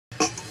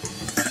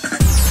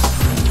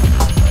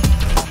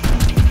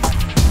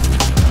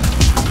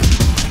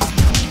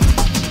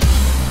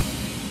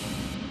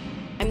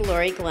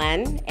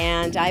Laurie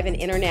and I have an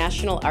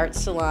international art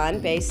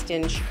salon based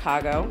in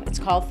Chicago. It's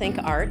called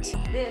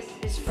nkArt. This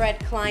is Fred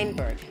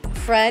Kleinberg.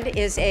 Fred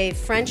is a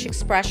French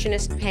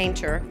expressionist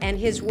painter, and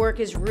his work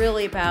is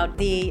really about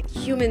the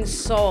human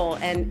soul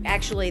and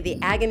actually the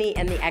agony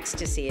and the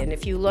ecstasy. And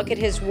if you look at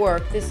his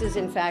work, this is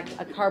in fact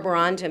a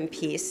carborundum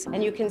piece,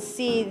 and you can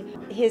see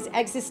his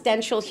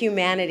existential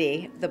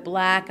humanity. The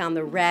black on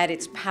the red,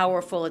 it's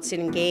powerful, it's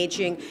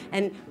engaging,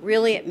 and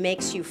really it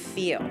makes you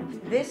feel.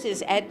 This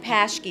is Ed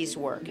Paschke's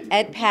work.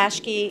 Ed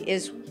Paschke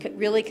is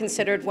really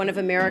considered one of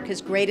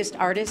America's greatest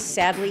artists.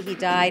 Sadly, he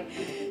died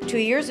 2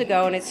 years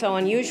ago, and it's so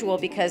unusual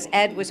because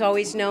Ed was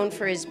always known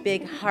for his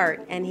big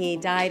heart, and he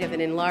died of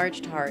an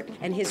enlarged heart.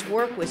 And his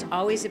work was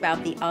always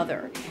about the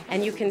other.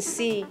 And you can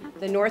see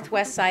the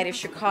northwest side of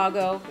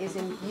Chicago is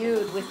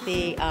imbued with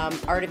the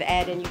art of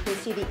Ed, and you can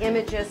see the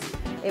images.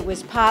 It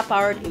was pop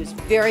art, it was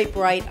very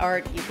bright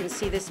art. You can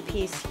see this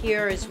piece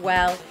here as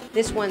well.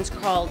 This one's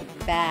called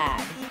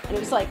Bad. And it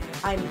was like,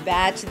 I'm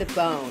bad to the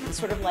bone. It's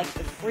sort of like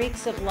the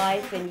freaks of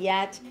life, and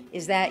yet,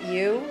 is that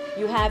you?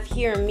 You have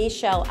here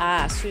Michel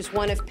Ass, who's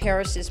one of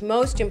Paris's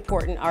most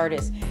important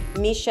artists.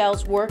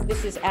 Michel's work,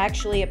 this is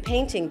actually a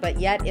painting, but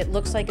yet it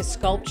looks like a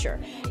sculpture.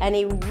 And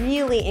he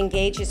really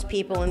engages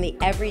people in the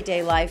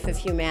everyday life of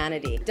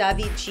humanity.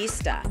 David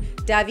Gista.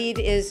 David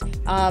is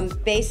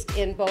based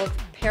in both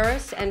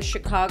Paris and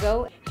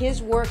Chicago.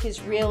 His work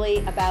is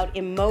really about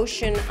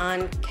emotion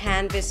on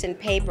canvas and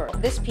paper.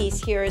 This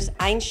piece here is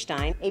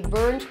Einstein, a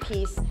burned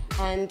piece,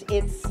 and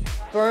it's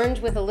burned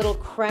with a little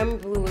creme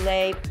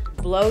brulee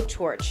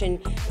blowtorch, and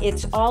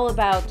it's all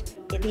about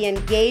the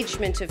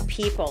engagement of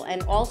people.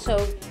 And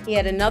also he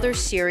had another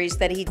series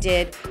that he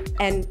did,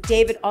 and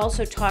David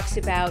also talks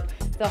about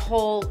the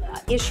whole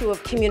issue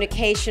of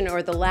communication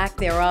or the lack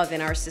thereof in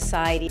our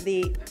society.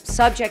 The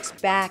subject's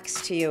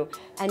backs to you,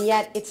 and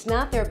yet it's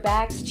not their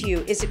backs to you.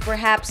 Is it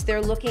perhaps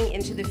they're looking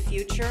into the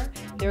future?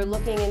 They're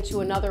looking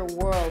into another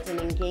world and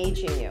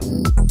engaging you.